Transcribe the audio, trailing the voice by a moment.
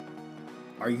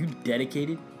Are you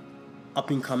dedicated,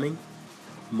 up and coming,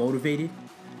 motivated,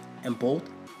 and bold?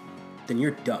 Then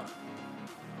you're dumb.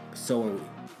 So are we.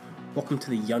 Welcome to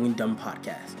the Young and Dumb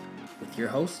podcast with your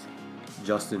host,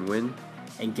 Justin Wynn,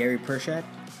 and Gary Pershad.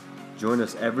 Join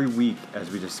us every week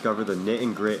as we discover the knit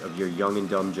and grit of your young and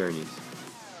dumb journeys.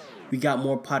 We got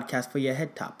more podcasts for your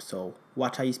head top, so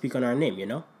watch how you speak on our name, you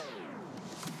know?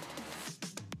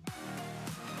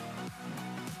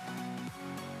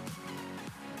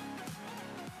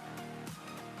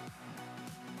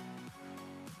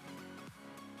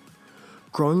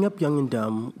 Growing up young and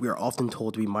dumb, we are often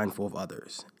told to be mindful of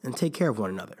others and take care of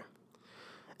one another.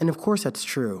 And of course that's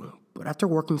true, but after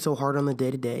working so hard on the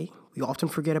day-to-day, we often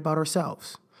forget about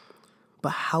ourselves. But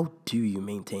how do you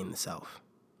maintain the self?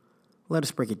 Let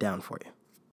us break it down for you.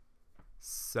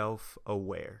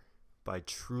 Self-aware, by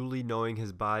truly knowing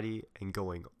his body and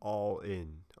going all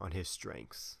in on his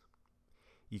strengths.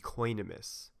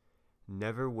 Equanimous,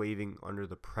 never wavering under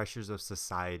the pressures of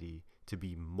society to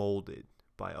be molded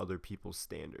by other people's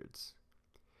standards.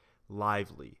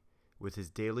 Lively, with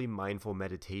his daily mindful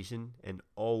meditation and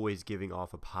always giving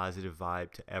off a positive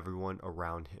vibe to everyone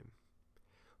around him.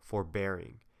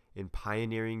 Forbearing, in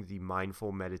pioneering the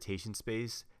mindful meditation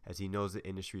space as he knows the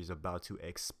industry is about to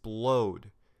explode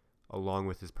along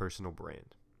with his personal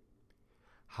brand.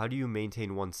 How do you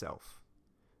maintain oneself?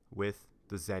 With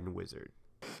the Zen Wizard.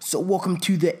 So welcome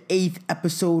to the 8th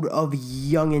episode of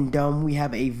Young and Dumb. We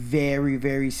have a very,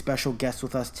 very special guest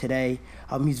with us today.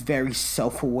 He's very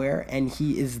self-aware, and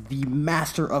he is the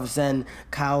master of Zen.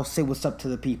 Kyle, say what's up to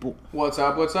the people. What's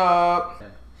up?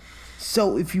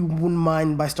 So if you wouldn't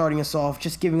mind by starting us off,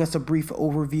 just giving us a brief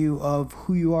overview of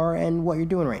who you are and what you're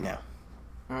doing right now.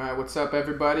 All right, what's up,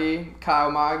 everybody? Kyle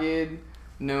Mogged,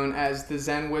 known as the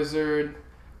Zen Wizard.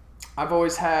 I've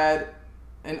always had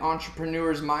an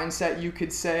entrepreneur's mindset, you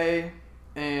could say,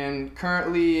 and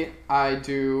currently I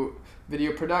do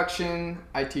video production,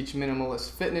 I teach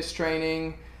minimalist fitness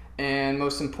training, and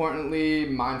most importantly,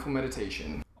 mindful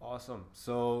meditation. Awesome.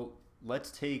 So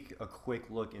let's take a quick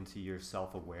look into your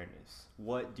self-awareness.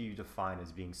 What do you define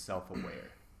as being self-aware?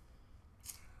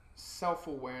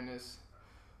 Self-awareness.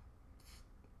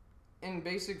 In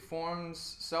basic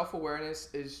forms, self-awareness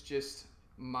is just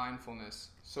mindfulness.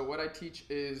 So what I teach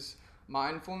is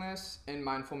mindfulness and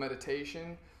mindful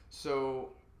meditation. So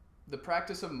the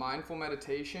practice of mindful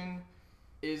meditation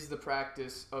is the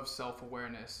practice of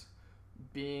self-awareness.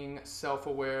 Being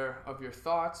self-aware of your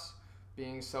thoughts,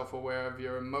 being self-aware of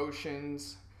your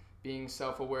emotions, being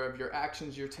self-aware of your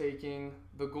actions you're taking,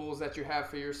 the goals that you have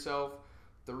for yourself,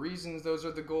 the reasons those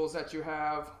are the goals that you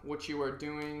have, what you are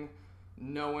doing,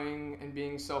 knowing and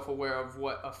being self-aware of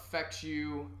what affects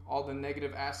you, all the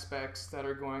negative aspects that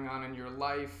are going on in your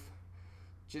life.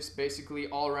 Just basically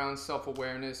all-around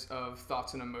self-awareness of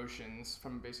thoughts and emotions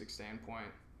from a basic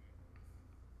standpoint.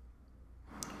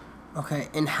 Okay,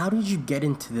 and how did you get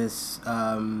into this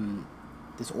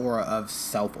this aura of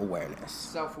self-awareness?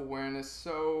 Self-awareness.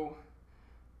 So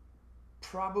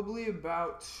probably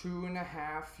about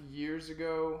 2.5 years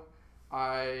ago,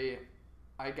 I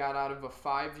got out of a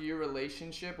 5-year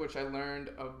relationship, which I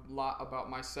learned a lot about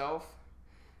myself,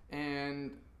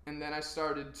 and then I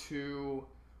started to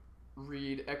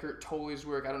read Eckhart Tolle's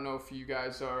work. I don't know if you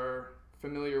guys are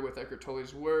familiar with Eckhart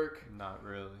Tolle's work. Not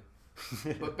really.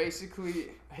 But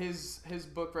basically, his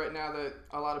book right now that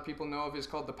a lot of people know of is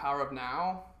called The Power of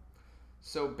Now.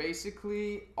 So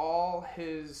basically, all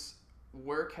his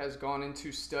work has gone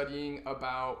into studying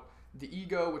about the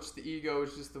ego, which the ego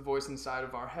is just the voice inside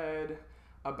of our head,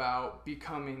 about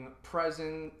becoming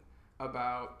present,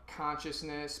 about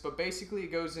consciousness, but basically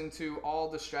it goes into all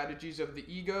the strategies of the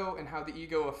ego and how the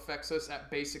ego affects us at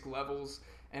basic levels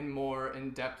and more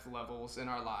in-depth levels in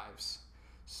our lives.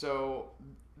 So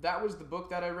that was the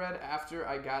book that I read after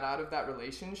I got out of that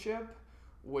relationship,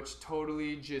 which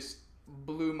totally just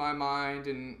blew my mind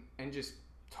and just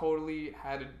totally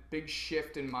had a big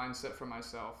shift in mindset for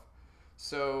myself.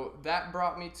 So that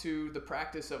brought me to the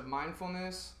practice of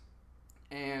mindfulness.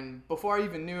 And before I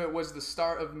even knew it, was the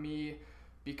start of me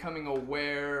becoming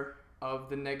aware of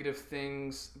the negative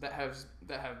things that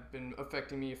have been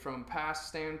affecting me from a past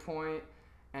standpoint.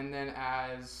 And then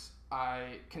as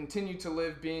I continue to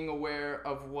live, being aware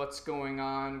of what's going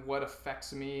on, what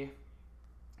affects me.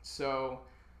 So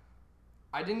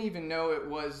I didn't even know it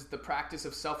was the practice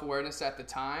of self-awareness at the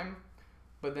time.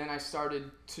 But then I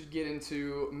started to get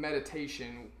into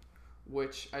meditation,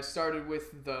 which I started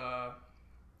with the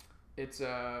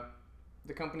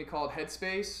company called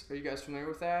Headspace. Are you guys familiar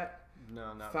with that?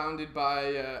 No, not Founded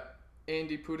by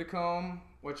Andy Puddicombe,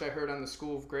 which I heard on the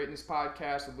School of Greatness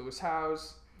podcast with Lewis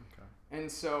Howes. Okay. And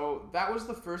so that was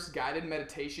the first guided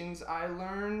meditations I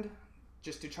learned,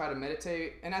 just to try to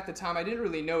meditate. And at the time, I didn't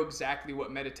really know exactly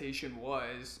what meditation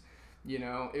was. You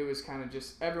know, it was kind of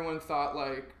just, everyone thought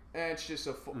like, it's just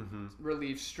a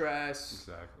relieve stress,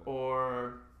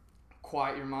 or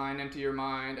quiet your mind, empty your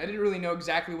mind. I didn't really know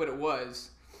exactly what it was,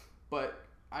 but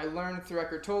I learned through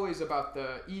Eckhart Tolle's about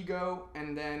the ego,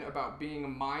 and then about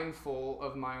being mindful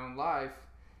of my own life.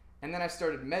 And then I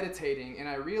started meditating, and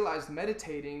I realized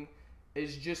meditating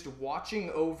is just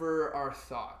watching over our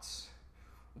thoughts,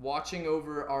 watching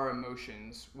over our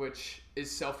emotions, which is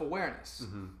self-awareness.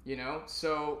 You know,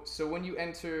 so when you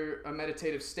enter a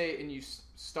meditative state and you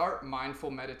start mindful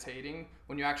meditating,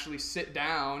 when you actually sit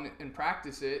down and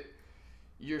practice it,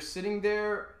 you're sitting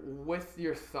there with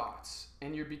your thoughts,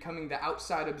 and you're becoming the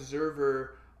outside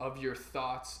observer of your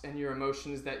thoughts and your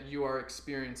emotions that you are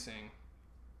experiencing.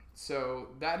 So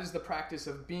that is the practice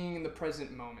of being in the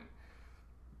present moment.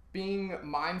 Being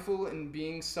mindful and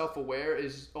being self-aware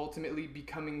is ultimately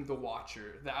becoming the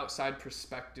watcher, the outside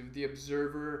perspective, the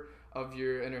observer of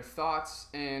your inner thoughts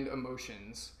and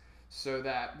emotions, so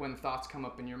that when thoughts come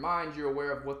up in your mind, you're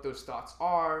aware of what those thoughts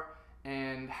are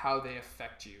and how they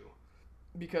affect you.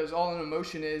 Because all an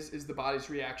emotion is the body's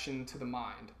reaction to the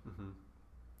mind.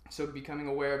 So becoming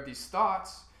aware of these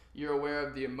thoughts, you're aware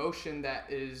of the emotion that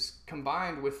is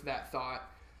combined with that thought,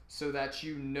 so that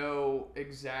you know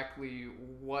exactly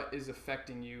what is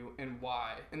affecting you and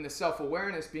why. And the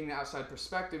self-awareness, being the outside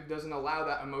perspective, doesn't allow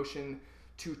that emotion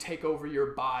to take over your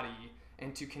body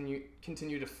and to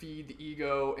continue to feed the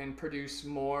ego and produce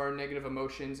more negative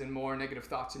emotions and more negative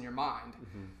thoughts in your mind.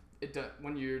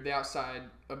 When you're the outside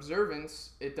observance,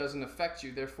 it doesn't affect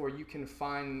you. Therefore, you can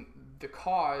find the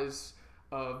cause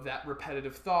of that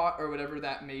repetitive thought, or whatever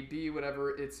that may be,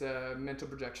 whatever it's a mental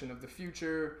projection of the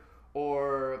future,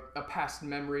 or a past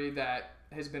memory that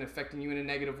has been affecting you in a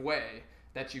negative way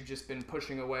that you've just been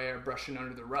pushing away or brushing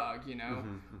under the rug, you know?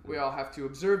 We all have to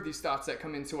observe these thoughts that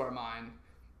come into our mind.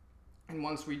 And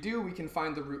once we do, we can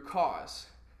find the root cause,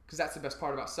 because that's the best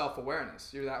part about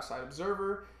self-awareness. You're the outside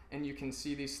observer, and you can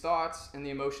see these thoughts and the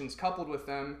emotions coupled with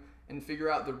them and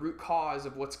figure out the root cause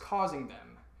of what's causing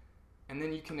them. And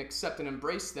then you can accept and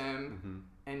embrace them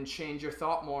and change your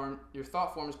thought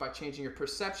forms by changing your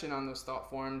perception on those thought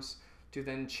forms, to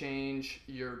then change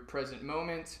your present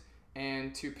moment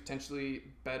and to potentially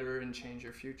better and change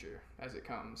your future as it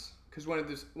comes. Because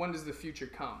when does the future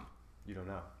come? You don't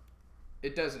know.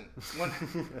 It doesn't.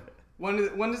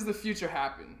 When does the future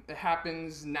happen? It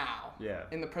happens now,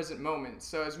 in the present moment.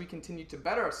 So as we continue to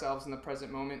better ourselves in the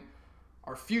present moment,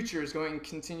 our future is going to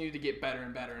continue to get better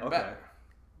and better and better.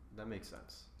 That makes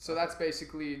sense. So that's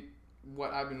basically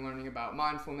what I've been learning about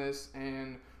mindfulness,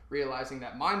 and realizing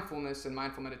that mindfulness and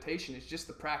mindful meditation is just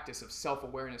the practice of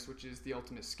self-awareness, which is the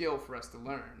ultimate skill for us to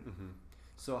learn.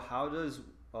 So how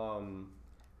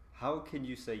can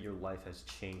you say your life has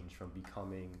changed from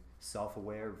becoming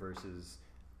self-aware versus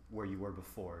where you were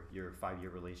before your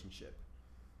 5-year relationship?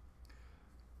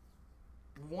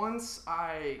 Once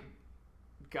I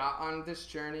got on this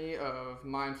journey of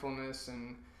mindfulness,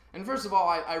 and first of all,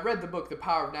 I read the book, The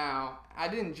Power of Now. I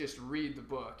didn't just read the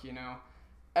book, you know.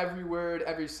 Every word,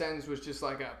 every sentence was just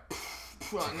like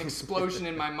an explosion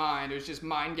in my mind. It was just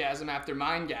mindgasm after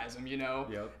mindgasm, you know.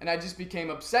 And I just became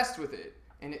obsessed with it.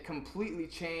 And it completely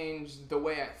changed the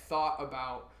way I thought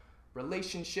about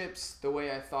relationships, the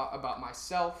way I thought about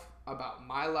myself, about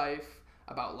my life,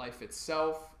 about life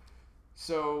itself.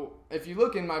 So if you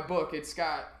look in my book, it's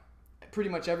got pretty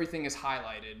much everything is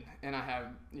highlighted, and I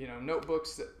have, you know,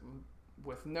 notebooks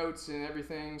with notes and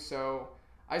everything. So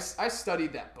I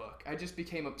studied that book. I just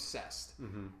became obsessed.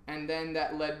 And then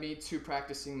that led me to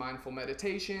practicing mindful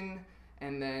meditation,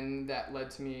 and then that led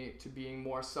to me to being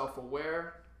more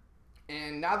self-aware.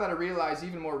 And now that I realize,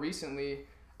 even more recently,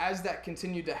 as that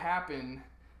continued to happen,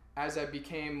 as I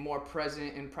became more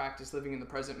present and practice living in the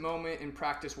present moment, and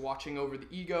practice watching over the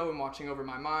ego and watching over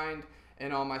my mind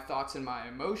and all my thoughts and my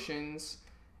emotions,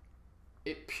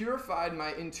 it purified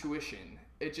my intuition.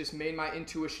 It just made my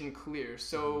intuition clear.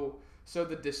 So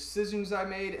the decisions I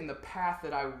made and the path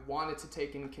that I wanted to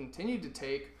take and continued to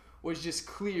take was just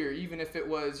clear, even if it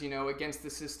was, you know, against the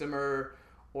system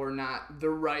or not the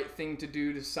right thing to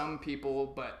do to some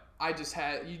people. But you just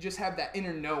have that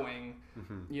inner knowing,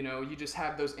 you know, you just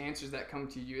have those answers that come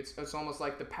to you. It's almost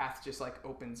like the path just like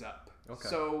opens up.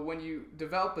 So when you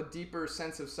develop a deeper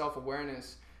sense of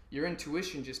self-awareness, your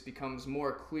intuition just becomes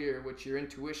more clear, which your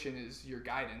intuition is your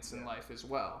guidance in life as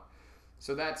well.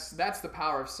 So that's the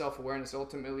power of self-awareness.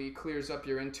 Ultimately clears up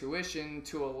your intuition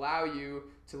to allow you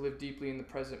to live deeply in the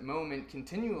present moment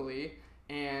continually,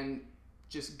 and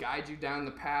just guide you down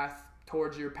the path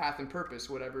towards your path and purpose,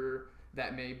 whatever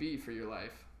that may be for your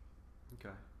life.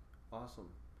 Okay, awesome.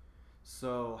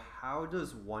 So how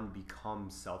does one become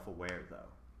self-aware though?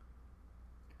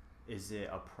 Is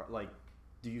it like,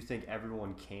 do you think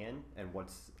everyone can, and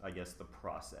what's, I guess, the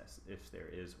process if there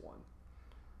is one?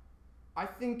 I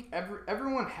think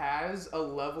everyone has a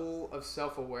level of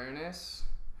self-awareness,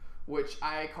 which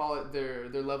I call it their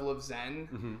level of Zen.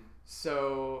 Mm-hmm.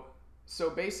 So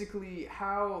basically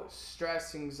how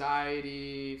stress,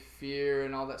 anxiety, fear,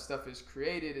 and all that stuff is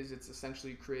created is it's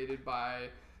essentially created by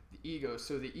the ego.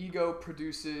 So the ego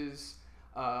produces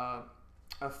a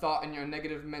thought, and your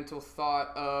negative mental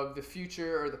thought of the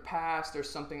future or the past or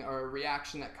something, or a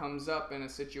reaction that comes up in a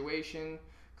situation,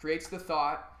 creates the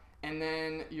thought, and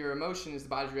then your emotion is the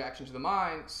body's reaction to the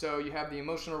mind. So you have the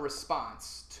emotional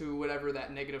response to whatever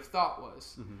that negative thought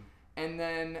was. Mm-hmm. And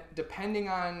then depending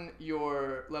on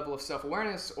your level of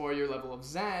self-awareness or your level of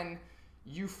Zen,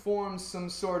 you form some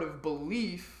sort of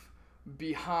belief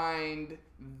behind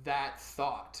that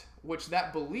thought, which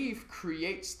that belief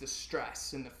creates the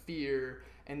stress and the fear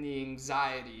and the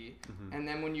anxiety. Mm-hmm. And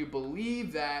then when you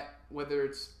believe that, whether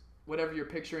it's whatever you're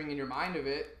picturing in your mind of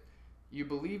it, you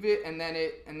believe it, and then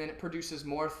it produces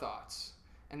more thoughts,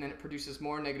 and then it produces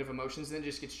more negative emotions, and then it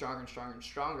just gets stronger and stronger and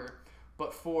stronger.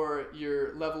 But for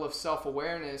your level of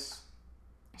self-awareness,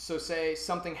 so say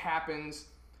something happens,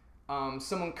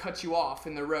 someone cuts you off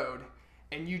in the road,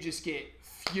 and you just get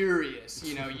furious,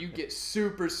 you get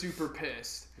super, super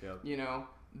pissed. Yep.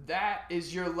 That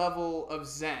is your level of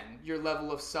Zen, your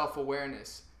level of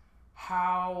self-awareness.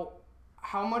 How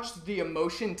much the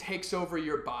emotion takes over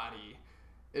your body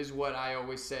is what I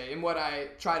always say, and what I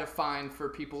try to find for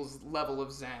people's level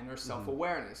of Zen or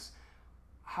self-awareness.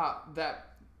 How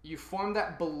that you form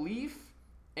that belief,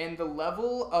 and the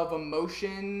level of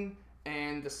emotion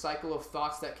and the cycle of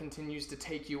thoughts that continues to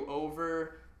take you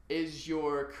over is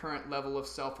your current level of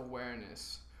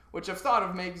self-awareness, which I've thought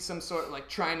of maybe some sort of like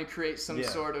trying to create some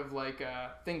sort of like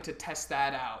a thing to test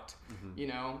that out,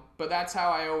 but that's how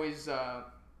I always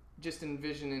just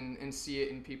envision and see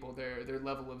it in people. Their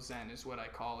level of Zen is what I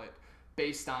call it,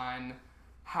 based on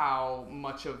how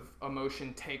much of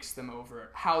emotion takes them over,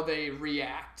 how they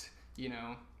react,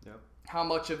 Yep. how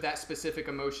much of that specific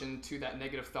emotion to that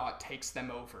negative thought takes them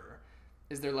over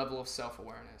is their level of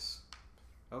self-awareness.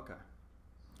 Okay.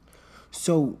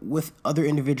 So, with other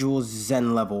individuals'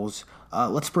 Zen levels,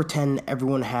 let's pretend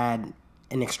everyone had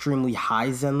an extremely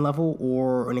high Zen level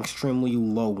or an extremely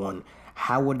low one.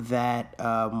 How would that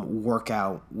work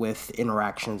out with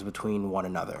interactions between one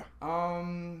another?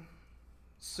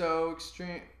 So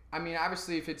extreme. I mean,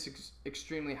 obviously, if it's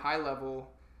extremely high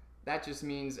level, that just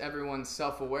means everyone's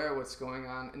self-aware of what's going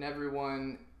on, and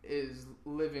everyone is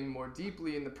living more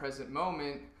deeply in the present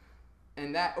moment,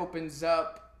 and that opens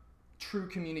up true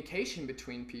communication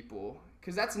between people.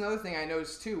 Because that's another thing I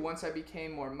noticed too. Once I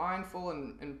became more mindful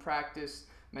and practiced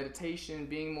meditation,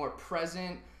 being more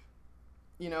present,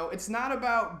 it's not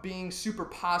about being super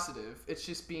positive. It's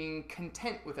just being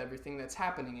content with everything that's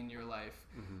happening in your life.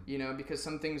 Because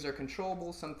some things are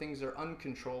controllable, some things are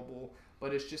uncontrollable,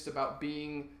 but it's just about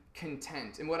being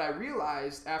content. And what I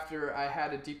realized after I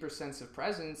had a deeper sense of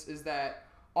presence is that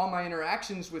all my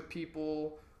interactions with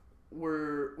people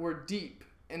were deep,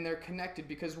 and they're connected,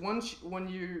 because when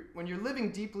you're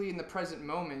living deeply in the present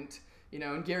moment,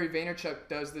 and Gary Vaynerchuk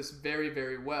does this very,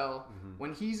 very well.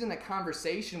 When he's in a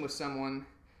conversation with someone,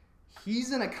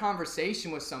 he's in a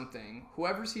conversation with something.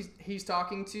 Whoever he's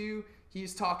talking to,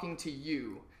 he's talking to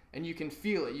you, and you can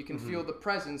feel it. You can feel the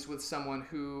presence with someone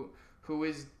who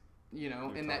is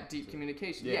in that deep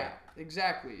communication. Yeah,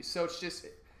 exactly. So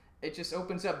it just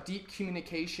opens up deep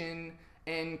communication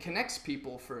and connects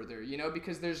people further,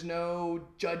 because there's no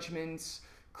judgments,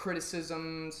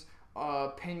 criticisms,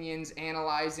 opinions,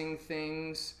 analyzing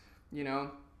things.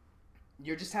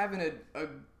 You're just having a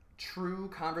true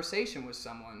conversation with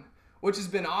someone, which has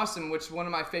been awesome, which is one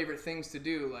of my favorite things to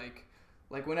do.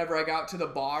 Like whenever I go out to the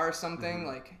bar or something,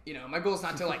 my goal is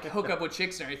not to like hook up with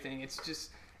chicks or anything. It's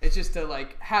just to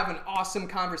like have an awesome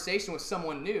conversation with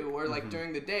someone new, or like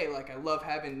during the day, like I love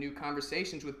having new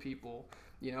conversations with people,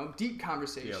 deep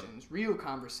conversations, real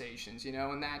conversations,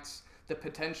 and that's the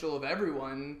potential of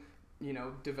everyone,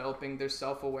 developing their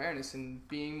self-awareness and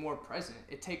being more present.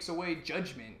 It takes away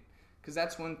judgment, because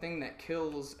that's one thing that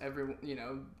kills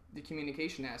the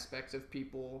communication aspects of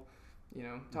people,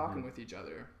 talking with each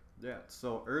other. Yeah.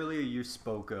 So earlier you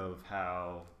spoke of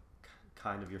how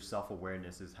kind of your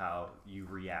self-awareness is how you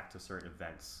react to certain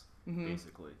events,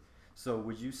 basically. So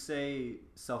would you say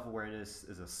self-awareness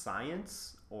is a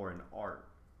science or an art?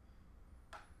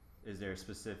 Is there a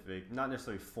specific, not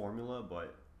necessarily formula,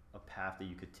 but a path that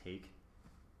you could take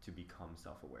to become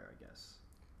self-aware, I guess,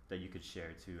 that you could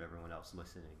share to everyone else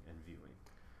listening and viewing?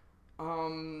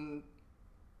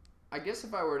 I guess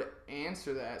if I were to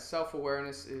answer that,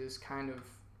 self-awareness is kind of,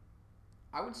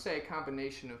 I would say, a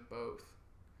combination of both,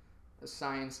 a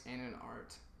science and an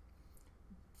art.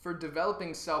 For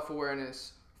developing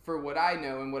self-awareness, for what I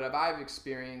know and what I've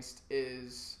experienced,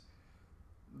 is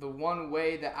the one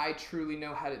way that I truly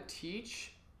know how to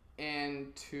teach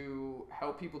and to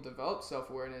help people develop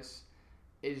self-awareness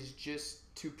is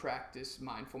just to practice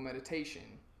mindful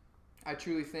meditation. I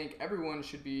truly think everyone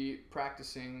should be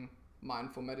practicing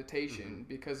mindful meditation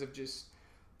because of just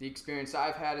the experience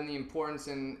I've had and the importance,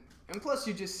 and plus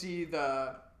you just see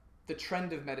the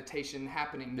trend of meditation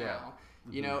happening now.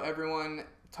 You know, everyone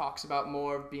talks about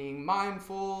more of being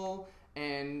mindful,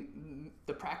 and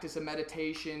the practice of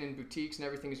meditation and boutiques and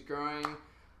everything is growing.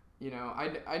 You know,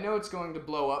 I know it's going to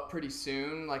blow up pretty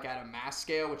soon, like at a mass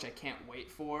scale, which I can't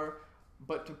wait for.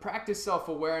 But to practice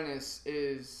self-awareness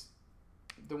is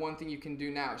the one thing you can do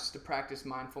now, is to practice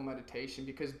mindful meditation,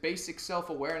 because basic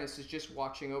self-awareness is just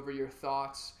watching over your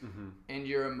thoughts and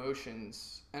your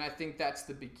emotions. And I think that's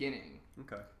the beginning.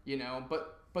 Okay. You know,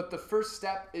 but the first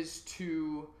step is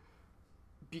to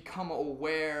become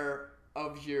aware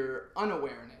of your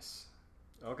unawareness.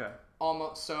 Okay.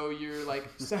 Almost, so you're like,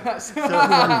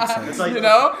 Like, you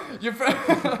know,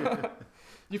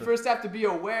 you first have to be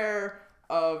aware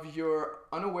of your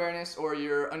unawareness, or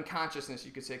your unconsciousness,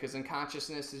 you could say, because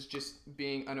unconsciousness is just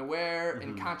being unaware,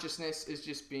 and consciousness is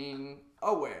just being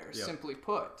aware, simply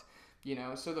put. You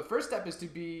know, so the first step is to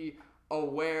be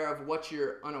aware of what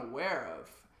you're unaware of.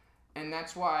 And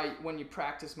that's why when you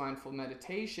practice mindful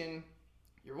meditation,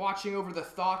 you're watching over the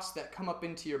thoughts that come up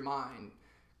into your mind.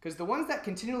 Because the ones that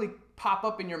continually pop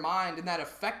up in your mind and that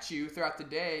affect you throughout the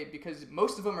day, because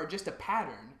most of them are just a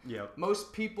pattern. Yep.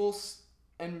 Most people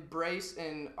embrace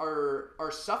and are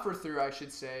suffer through, I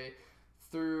should say,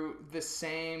 through the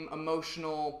same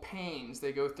emotional pains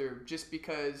they go through. Just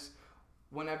because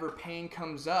whenever pain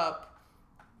comes up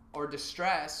or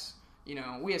distress, you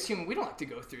know, we as humans, we don't like to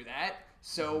go through that.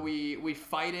 So we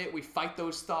fight it. We fight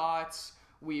those thoughts.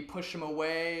 We push them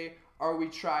away. Or we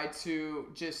try to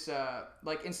just,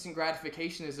 like instant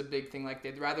gratification is a big thing. Like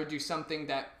they'd rather do something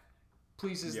that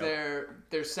pleases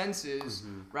their senses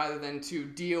rather than to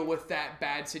deal with that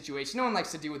bad situation. No one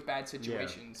likes to deal with bad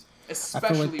situations, especially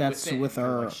I feel like that's within. with Like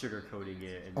our sugarcoating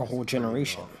it and our just whole putting it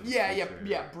generation. off in the Yeah,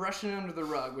 future. brushing it under the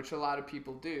rug, which a lot of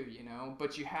people do, you know.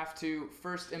 But you have to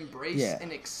first embrace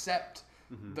and accept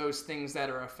those things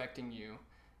that are affecting you.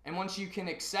 And once you can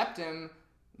accept them,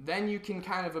 then you can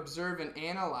kind of observe and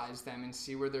analyze them and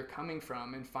see where they're coming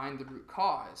from and find the root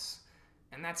cause.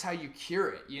 And that's how you cure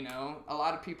it, you know. A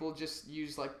lot of people just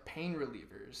use like pain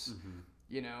relievers.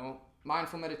 You know,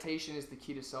 mindful meditation is the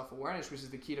key to self-awareness, which is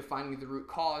the key to finding the root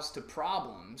cause to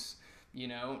problems. You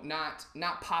know, not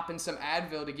popping some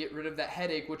Advil to get rid of that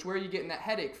headache, which, where are you getting that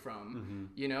headache from?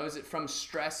 You know, is it from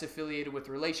stress affiliated with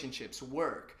relationships,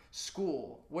 work,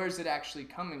 school? Where's it actually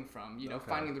coming from? You know,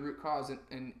 finding the root cause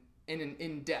in an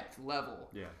in-depth level.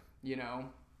 Yeah. You know?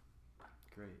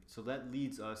 Great. So that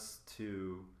leads us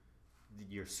to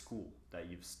your school that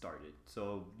you've started.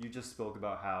 So you just spoke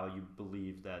about how you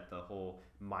believe that the whole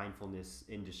mindfulness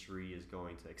industry is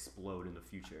going to explode in the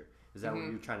future. Is that what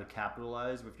you're trying to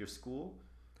capitalize with your school?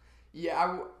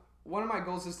 Yeah, one of my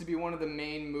goals is to be one of the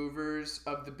main movers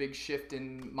of the big shift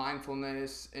in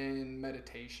mindfulness and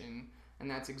meditation. And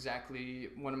that's exactly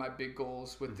one of my big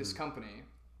goals with this company.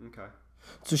 Okay.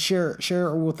 So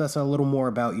share with us a little more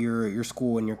about your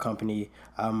school and your company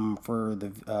for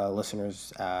the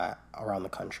listeners around the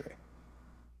country.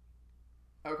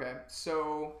 Okay,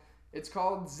 so it's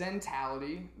called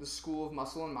Zentality, the School of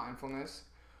Muscle and Mindfulness,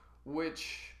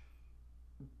 which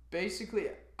basically,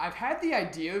 I've had the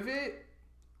idea of it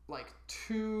like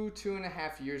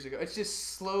 2.5 years ago. It's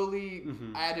just slowly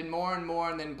added more and more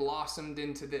and then blossomed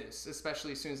into this,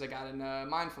 especially as soon as I got into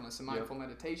mindfulness and mindful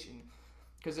meditation.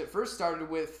 Because it first started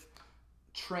with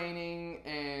training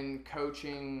and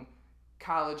coaching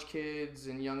college kids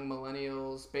and young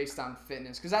millennials based on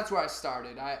fitness, because that's where I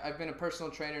started. I've been a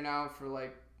personal trainer now for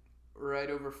like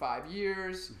right over 5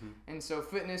 years, and so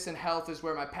fitness and health is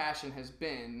where my passion has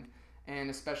been, and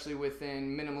especially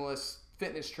within minimalist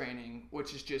fitness training,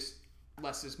 which is just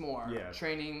less is more. Yeah.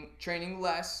 Training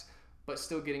less, but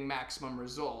still getting maximum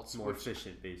results. More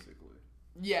efficient, basically.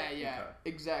 Yeah,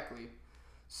 exactly.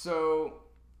 So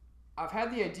I've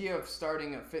had the idea of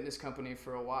starting a fitness company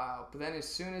for a while, but then as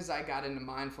soon as I got into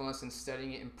mindfulness and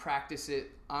studying it and practice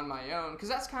it on my own, because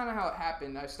that's kind of how it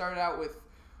happened. I started out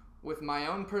with my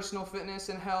own personal fitness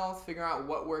and health, figuring out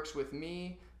what works with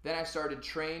me. Then I started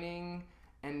training,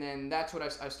 and then that's what I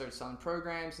started selling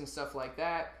programs and stuff like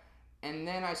that. And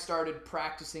then I started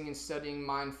practicing and studying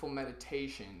mindful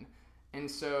meditation. And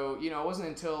so, it wasn't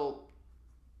until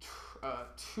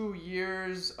 2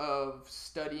 years of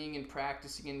studying and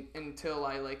practicing until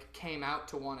I came out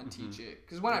to want to teach it.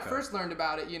 Because when I first learned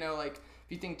about it, if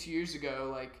you think 2 years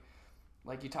ago,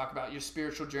 like you talk about your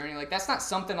spiritual journey, that's not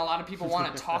something a lot of people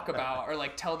want to talk about or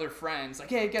tell their friends.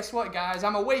 Hey, guess what, guys?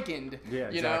 I'm awakened. Yeah,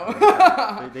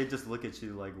 exactly. They just look at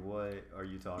you like, what are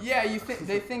you talking about? Yeah,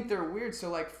 they think they're weird.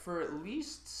 So for at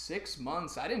least 6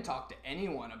 months, I didn't talk to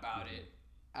anyone about it.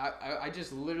 I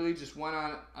just literally just went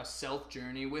on a self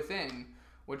journey within,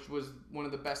 which was one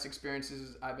of the best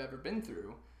experiences I've ever been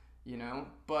through.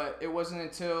 But it wasn't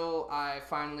until I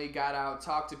finally got out,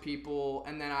 talked to people,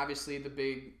 and then obviously the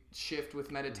big shift with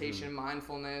meditation and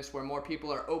mindfulness, where more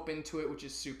people are open to it, which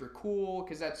is super cool,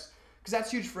 because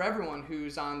that's huge for everyone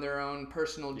who's on their own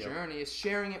personal journey, is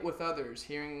sharing it with others,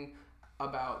 hearing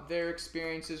about their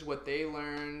experiences, what they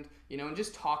learned, and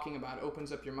just talking about it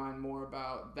opens up your mind more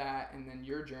about that and then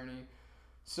your journey.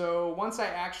 So once I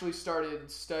actually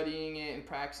started studying it and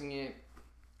practicing it,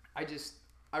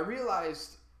 I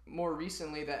realized more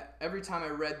recently that every time I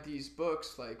read these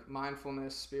books, like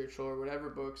mindfulness, spiritual, or whatever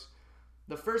books,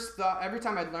 the first thought, every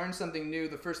time I'd learn something new,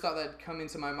 the first thought that'd come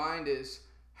into my mind is,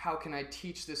 how can I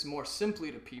teach this more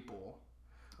simply to people?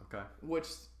 Okay.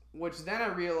 Which then I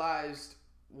realized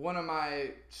one of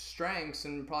my strengths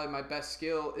and probably my best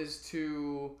skill is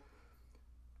to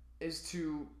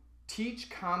teach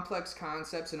complex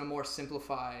concepts in a more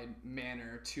simplified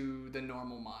manner to the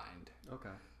normal mind.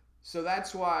 Okay. So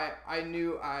that's why I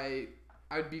knew I'd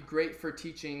be great for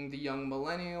teaching the young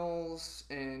millennials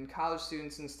and college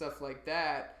students and stuff like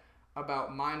that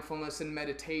about mindfulness and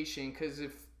meditation. Because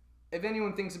if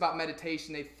anyone thinks about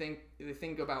meditation, they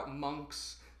think about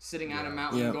monks sitting on a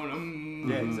mountain going,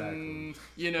 yeah, exactly.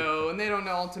 And they don't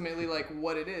know ultimately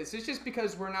what it is. It's just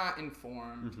because we're not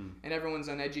informed and everyone's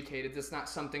uneducated. That's not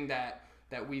something that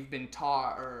we've been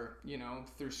taught or,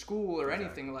 through school or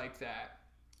anything like that.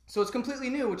 So it's completely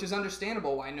new, which is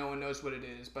understandable why no one knows what it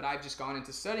is. But I've just gone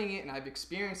into studying it and I've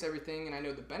experienced everything and I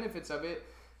know the benefits of it.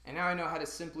 And now I know how to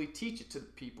simply teach it to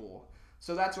people.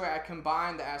 So that's where I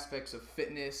combine the aspects of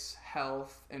fitness,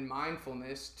 health, and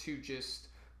mindfulness to just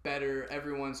better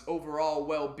everyone's overall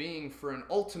well-being for an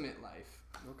ultimate life.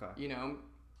 Okay.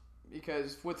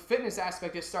 Because with fitness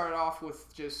aspect, it started off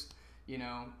with just,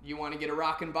 you want to get a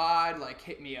rockin' bod,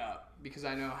 hit me up because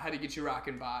I know how to get you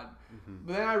rockin' bod.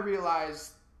 But then I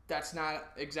realized that's not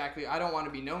exactly, I don't want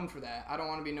to be known for that. I don't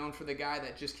want to be known for the guy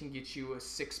that just can get you a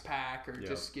six-pack or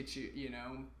just get you,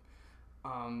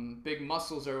 big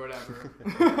muscles or whatever.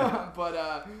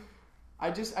 But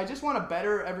I just want to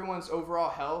better everyone's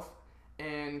overall health.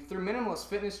 And through minimalist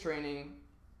fitness training,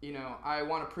 I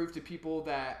want to prove to people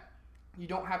that you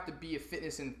don't have to be a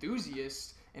fitness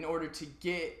enthusiast in order to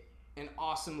get an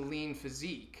awesome lean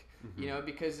physique.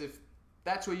 Because if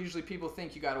that's what usually people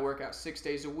think, you got to work out 6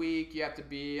 days a week, you have to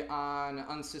be on an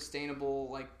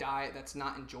unsustainable diet that's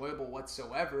not enjoyable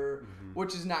whatsoever,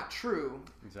 which is not true.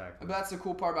 Exactly. But that's the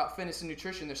cool part about fitness and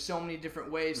nutrition. There's so many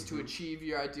different ways to achieve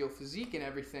your ideal physique and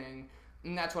everything.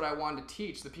 And that's what I wanted to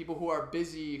teach. The people who are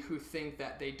busy, who think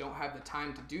that they don't have the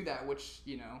time to do that, which,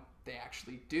 they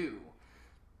actually do.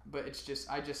 But it's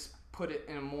just, I just put it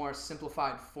in a more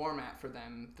simplified format for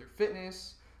them through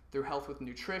fitness, through health with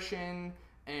nutrition,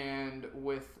 and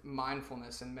with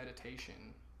mindfulness and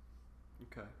meditation.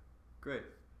 Okay, great.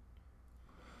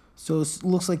 So it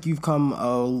looks like you've come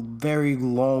a very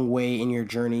long way in your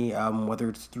journey, whether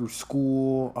it's through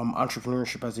school,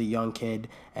 entrepreneurship as a young kid,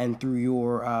 and through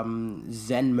your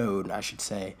Zen mode, I should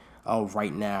say,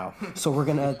 right now. So we're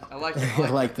gonna I like that. I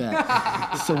like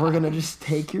that. So we're gonna just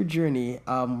take your journey.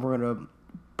 We're gonna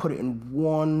put it in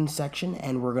one section,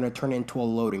 and we're gonna turn it into a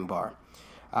loading bar,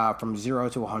 from 0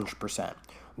 to 100%.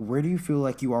 Where do you feel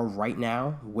like you are right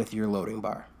now with your loading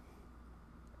bar?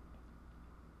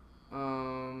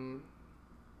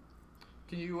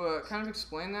 Can you kind of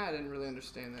explain that? I didn't really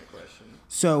understand that question.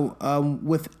 So,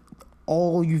 with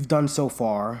all you've done so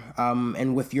far,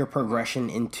 and with your progression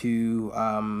into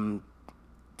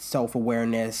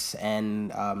self-awareness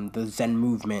and the Zen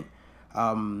movement,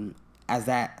 using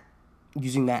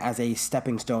that as a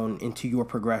stepping stone into your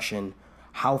progression,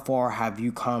 how far have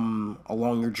you come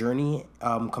along your journey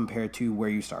compared to where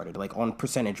you started? On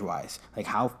percentage-wise,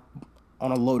 how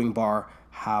on a loading bar,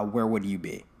 where would you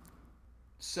be?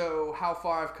 So how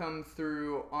far I've come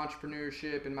through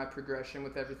entrepreneurship and my progression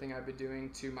with everything I've been doing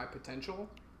to my potential?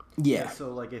 Yeah.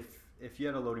 So if you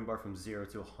had a loading bar from 0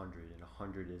 to 100, and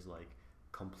 100 is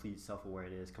complete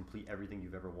self-awareness, complete everything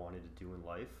you've ever wanted to do in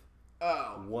life,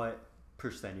 Oh. what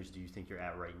percentage do you think you're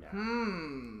at right now?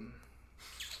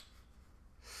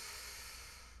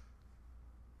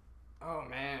 Oh,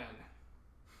 man.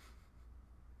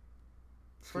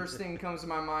 First thing comes to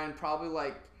my mind, probably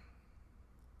like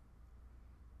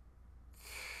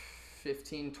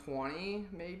 15, 20,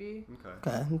 maybe.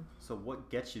 Okay. So what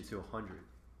gets you to 100?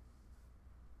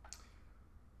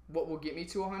 What will get me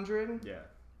to 100? Yeah.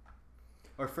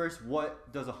 Or first,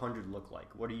 what does 100 look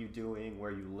like? What are you doing?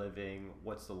 Where are you living?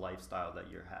 What's the lifestyle that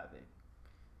you're having?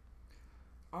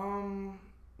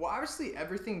 Well, obviously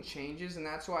everything changes, and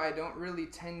that's why I don't really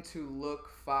tend to look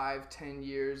 5-10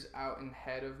 years out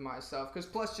ahead of myself. Because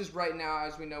plus, just right now,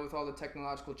 as we know, with all the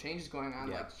technological changes going on,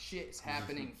 like shit's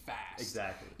happening fast.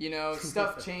 Exactly. You know,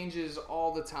 stuff changes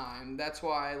all the time. That's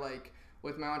why, like,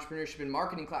 with my entrepreneurship and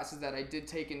marketing classes that I did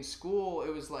take in school,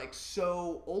 it was like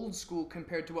so old school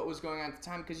compared to what was going on at the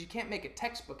time, because you can't make a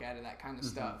textbook out of that kind of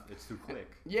stuff. It's too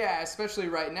quick. Yeah, especially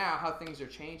right now, how things are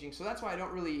changing. So that's why I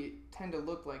don't really tend to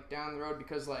look like down the road,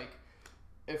 because like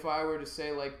if I were to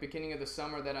say like beginning of the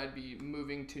summer that I'd be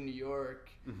moving to New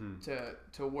York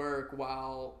to work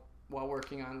while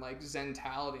working on like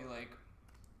Zentality, like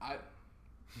I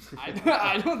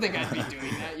don't think I'd be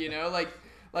doing that, you know,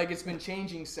 like it's been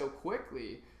changing so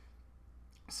quickly.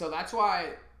 So that's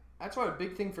why a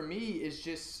big thing for me is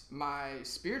just my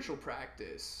spiritual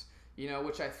practice, you know,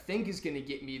 which I think is going to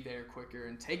get me there quicker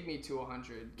and take me to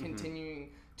 100,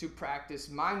 continuing to practice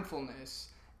mindfulness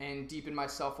and deepen my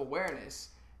self-awareness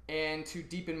and to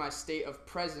deepen my state of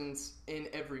presence in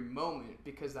every moment,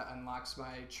 because that unlocks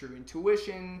my true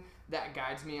intuition, that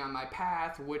guides me on my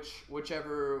path, which way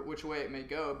it may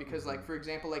go. Because like, for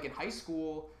example, like in high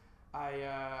school,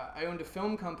 I owned a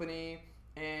film company,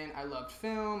 and I loved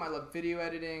film, I loved video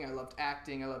editing, I loved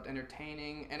acting, I loved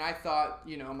entertaining, and I thought,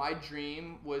 you know, my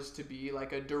dream was to be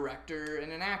like a director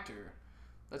and an actor.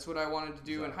 That's what I wanted to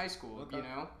do in high school, you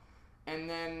know? And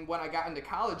then when I got into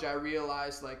college, I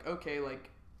realized like, okay, like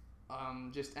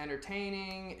just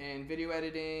entertaining and video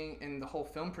editing and the whole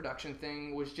film production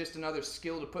thing was just another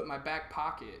skill to put in my back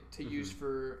pocket to use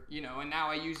for, you know, and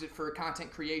now I use it for content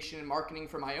creation and marketing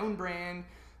for my own brand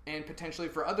and potentially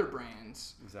for other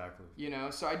brands. Exactly. You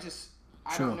know, so I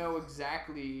don't know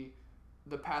exactly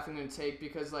the path I'm going to take,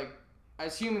 because like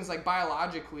as humans, like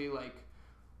biologically, like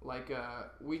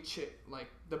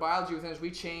the biology within us,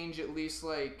 we change at least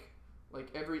like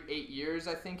every 8 years,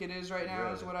 I think it is right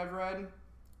now, is what I've read.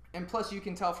 And plus you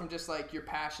can tell from just like your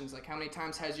passions, like how many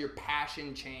times has your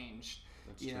passion changed.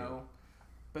 That's you true. Know?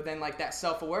 But then like that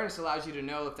self-awareness allows you to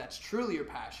know if that's truly your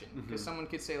passion, because someone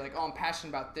could say like, oh, I'm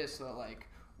passionate about this, so like,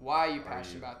 why are you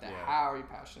passionate about that? Yeah. How are you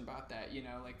passionate about that? You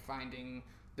know, like finding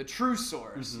the true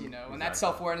source, you know, and that's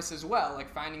self-awareness as well,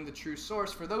 like finding the true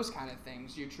source for those kind of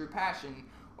things, your true passion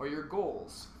or your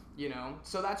goals, you know.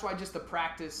 So that's why just the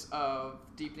practice of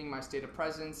deepening my state of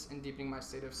presence and deepening my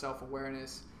state of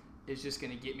self-awareness is just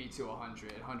going to get me to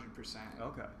 100%.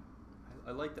 Okay.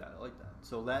 I like that.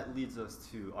 So that leads us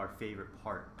to our favorite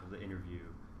part of the interview,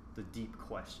 the deep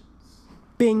questions.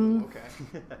 Bing. Okay.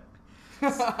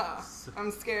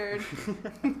 I'm scared.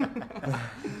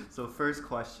 So first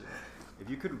question, if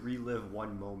you could relive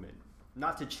one moment,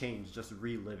 not to change, just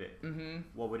relive it,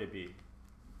 what would it be?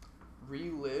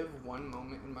 Relive one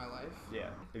moment in my life? Yeah.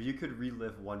 If you could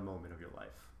relive one moment of your life,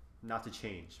 not to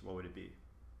change, what would it be?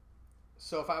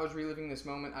 So if I was reliving this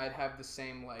moment, I'd have the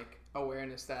same like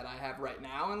awareness that I have right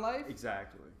now in life?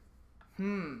 Exactly.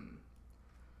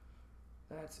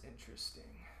 That's interesting.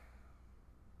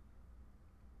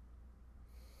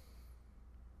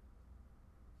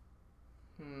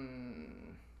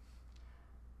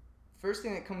 First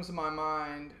thing that comes to my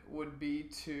mind would be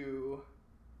to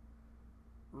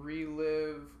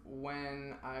relive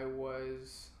when I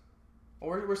was...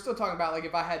 We're still talking about like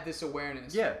if I had this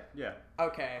awareness. Yeah.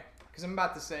 Okay. Because I'm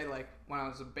about to say like when I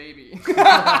was a baby.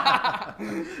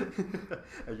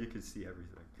 And you can see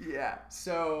everything. Yeah.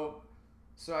 So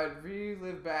I'd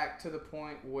relive back to the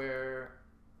point where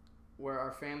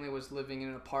our family was living in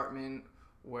an apartment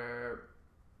where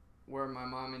my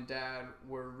mom and dad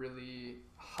were really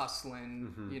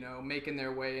hustling, you know, making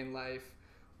their way in life,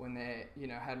 when they, you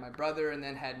know, had my brother and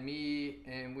then had me,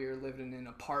 and we were living in an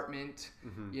apartment,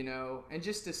 you know, and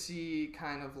just to see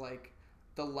kind of like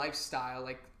the lifestyle,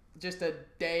 like just a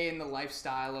day in the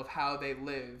lifestyle of how they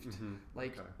lived,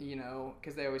 like, you know,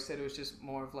 because they always said it was just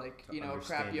more of like, you know, a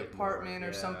crappy apartment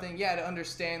or something. Yeah, to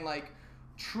understand like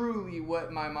truly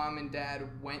what my mom and dad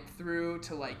went through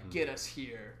to like get us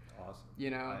here. Awesome. You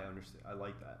know? I understand. I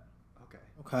like that.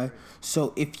 Okay.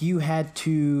 So if you had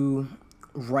to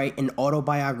write an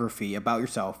autobiography about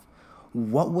yourself,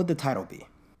 what would the title be?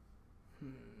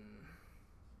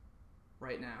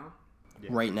 Right now, Yeah.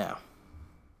 Right now.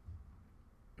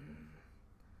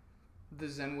 The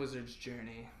Zen Wizard's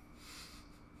Journey.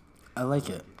 I like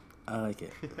it.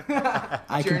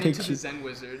 I Journey to the Zen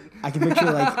Wizard. I can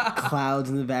picture like clouds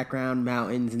in the background,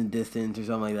 mountains in the distance, or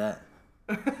something like that.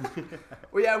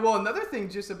 Well, yeah. Well, another thing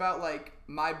just about like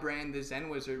my brand, the Zen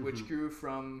Wizard, which grew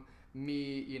from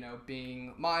me,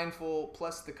 being mindful.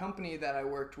 Plus, the company that I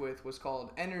worked with was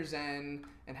called Enter Zen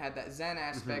and had that Zen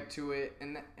aspect to it,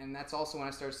 and that's also when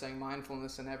I started saying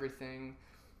mindfulness and everything.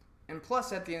 And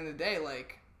plus, at the end of the day,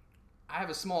 like, I have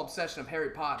a small obsession of Harry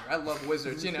Potter. I love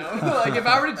wizards, Like, if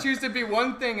I were to choose to be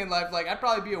one thing in life, like, I'd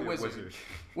probably be a wizard.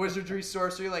 Wizardry,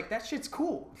 sorcery, like, that shit's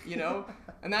cool,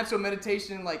 And that's what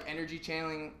meditation, like, energy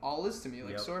channeling all is to me,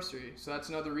 like sorcery. So that's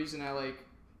another reason I, like,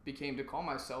 became to call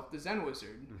myself the Zen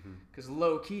Wizard. Because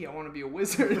low-key, I want to be a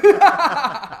wizard.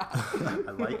 I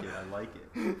like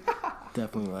it.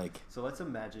 Definitely like. So let's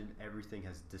imagine everything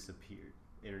has disappeared.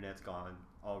 Internet's gone.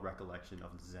 All recollection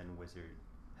of the Zen Wizard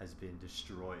has been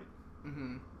destroyed.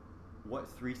 Mm-hmm. What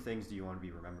 3 things do you want to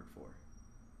be remembered for?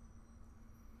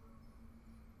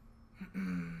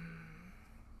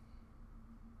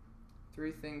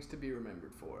 Three things to be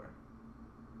remembered for.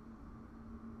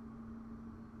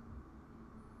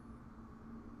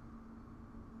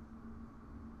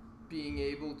 Being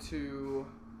able to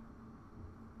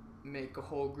make a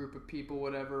whole group of people,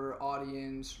 whatever,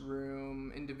 audience,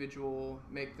 room, individual,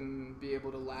 make them be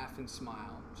able to laugh and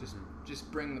smile.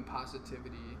 Just bring the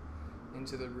positivity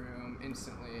into the room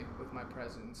instantly with my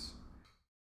presence.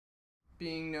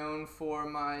 Being known for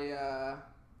my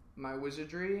my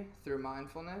wizardry through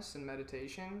mindfulness and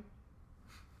meditation.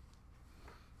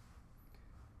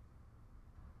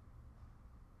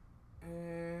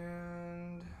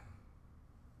 And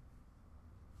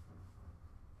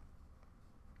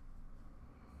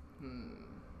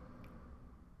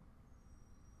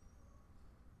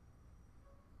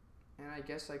I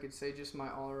guess I could say just my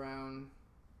all-around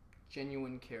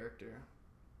genuine character.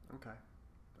 Okay.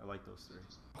 I like those 3.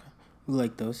 We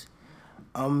like those.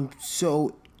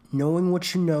 So knowing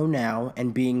what you know now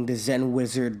and being the Zen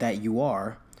Wizard that you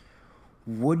are,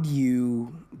 would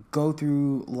you go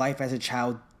through life as a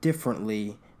child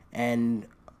differently and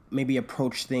maybe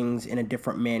approach things in a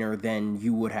different manner than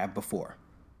you would have before?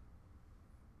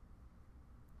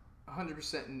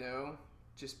 100% no,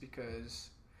 just because,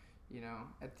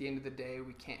 at the end of the day,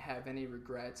 we can't have any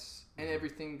regrets, and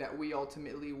everything that we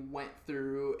ultimately went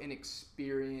through and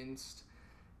experienced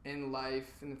in life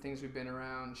and the things we've been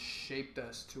around shaped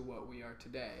us to what we are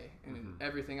today. And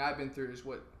everything I've been through is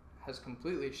what has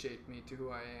completely shaped me to who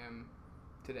I am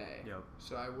today. Yep.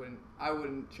 So I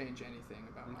wouldn't change anything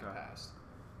about my past.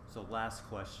 So last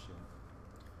question.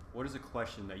 What is a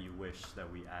question that you wish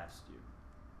that we asked you?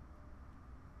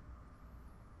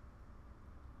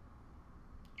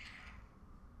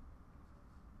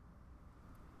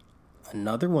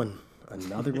 Another one's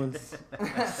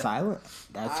silent.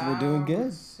 We're doing good. I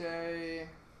would say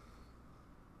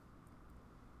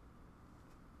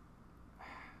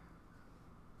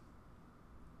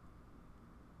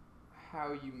how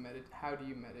do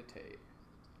you meditate?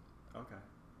 Okay.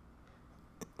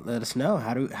 Let us know.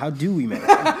 How do we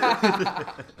meditate?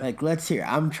 Like, let's hear.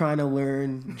 I'm trying to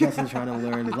learn. Justin's trying to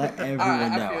learn. Let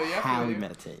everyone know how we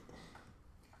meditate.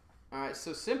 All right.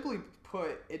 So simply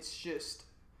put,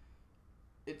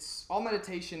 it's all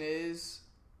meditation is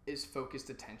focused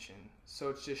attention. So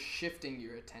it's just shifting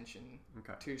your attention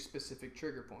to specific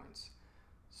trigger points.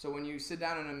 So when you sit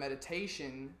down in a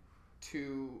meditation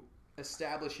to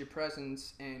establish your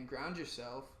presence and ground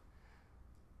yourself,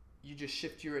 you just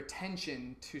shift your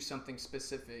attention to something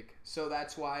specific. So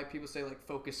that's why people say, like,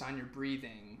 focus on your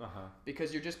breathing.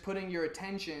 Because you're just putting your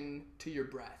attention to your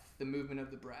breath, the movement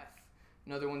of the breath.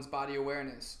 Another one's body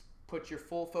awareness. Put your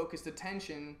full focused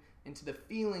attention into the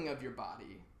feeling of your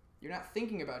body. You're not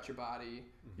thinking about your body,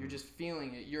 you're just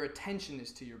feeling it. Your attention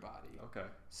is to your body. Okay.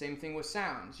 Same thing with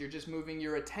sounds. You're just moving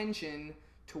your attention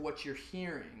to what you're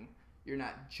hearing. You're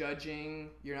not judging,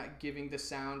 you're not giving the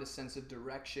sound a sense of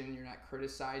direction, you're not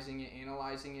criticizing it,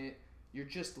 analyzing it. You're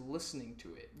just listening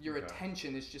to it. Your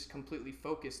attention is just completely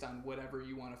focused on whatever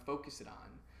you want to focus it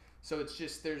on. So it's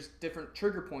just, there's different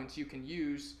trigger points you can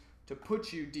use to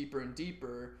put you deeper and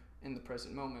deeper in the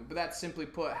present moment. But that's simply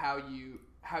put how you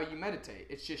meditate.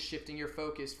 It's just shifting your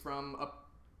focus from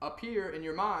up here in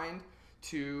your mind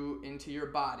to into your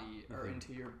body or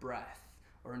into your breath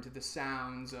or into the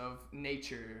sounds of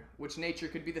nature, which nature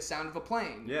could be the sound of a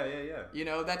plane. Yeah. You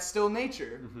know, that's still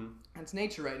nature. Mm-hmm. That's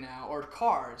nature right now. Or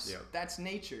cars. Yep. That's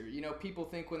nature. You know, people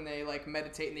think when they like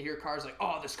meditate and they hear cars like,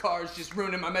 oh, this car is just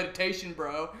ruining my meditation,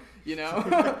 bro. You know?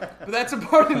 But that's a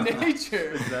part of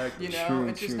nature. Exactly. You know, True,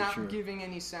 it's just true, not true. giving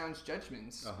any sounds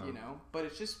judgments, you know, but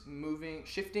it's just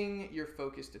shifting your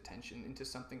focused attention into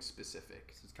something specific.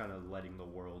 It's just kind of letting the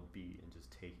world be and just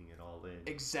taking it all in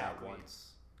Exactly. at once.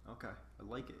 Okay, I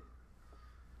like it.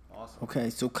 Awesome.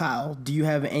 Okay, so Kyle, do you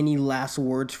have any last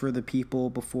words for the people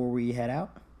before we head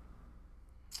out?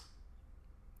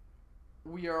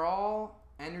 We are all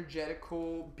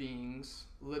energetical beings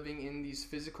living in these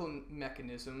physical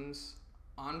mechanisms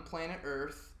on planet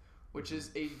Earth, which is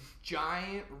a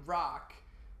giant rock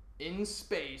in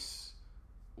space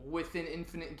within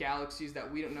infinite galaxies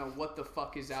that we don't know what the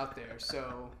fuck is out there.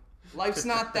 So life's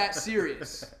not that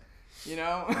serious, you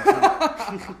know?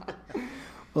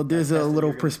 Well, there's a Fantastic, little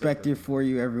you're gonna perspective for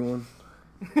you, everyone.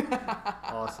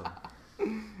 Awesome.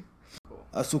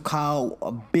 So Kyle,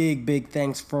 a big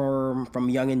thanks from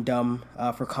Young and Dumb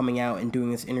for coming out and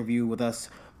doing this interview with us.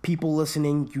 People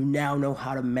listening, you now know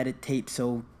how to meditate,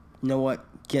 so you know what?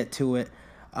 Get to it.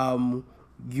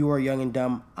 You are Young and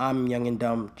Dumb. I'm Young and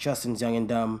Dumb. Justin's Young and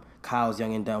Dumb. Kyle's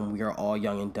Young and Dumb. We are all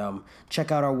Young and Dumb.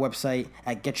 Check out our website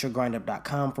at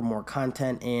getyourgrindup.com for more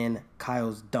content and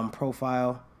Kyle's dumb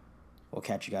profile. We'll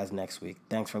catch you guys next week.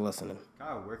 Thanks for listening.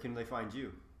 Kyle, where can they find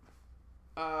you?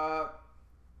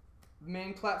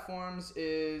 Main platforms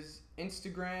is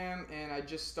Instagram, and I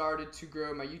just started to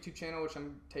grow my YouTube channel, which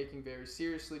I'm taking very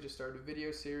seriously. Just started a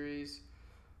video series.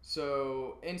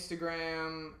 So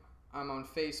Instagram, I'm on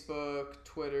Facebook,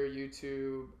 Twitter,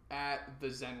 YouTube, at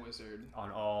The Zen Wizard. On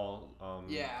all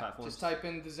platforms? Just type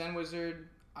in The Zen Wizard,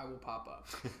 I will pop up.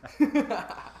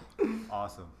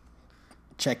 Awesome.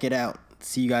 Check it out.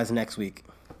 See you guys next week.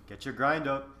 Get your grind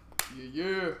up.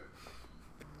 Yeah.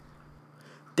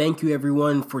 Thank you,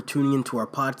 everyone, for tuning into our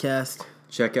podcast.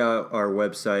 Check out our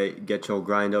website,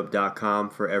 getyourgrindup.com,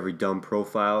 for every dumb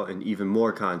profile and even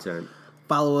more content.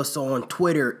 Follow us on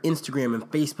Twitter, Instagram, and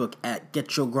Facebook at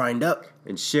Get Your Grind Up.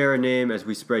 And share a name as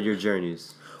we spread your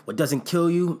journeys. What doesn't kill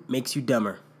you makes you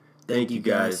dumber. Thank you,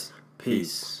 guys.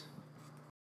 Peace.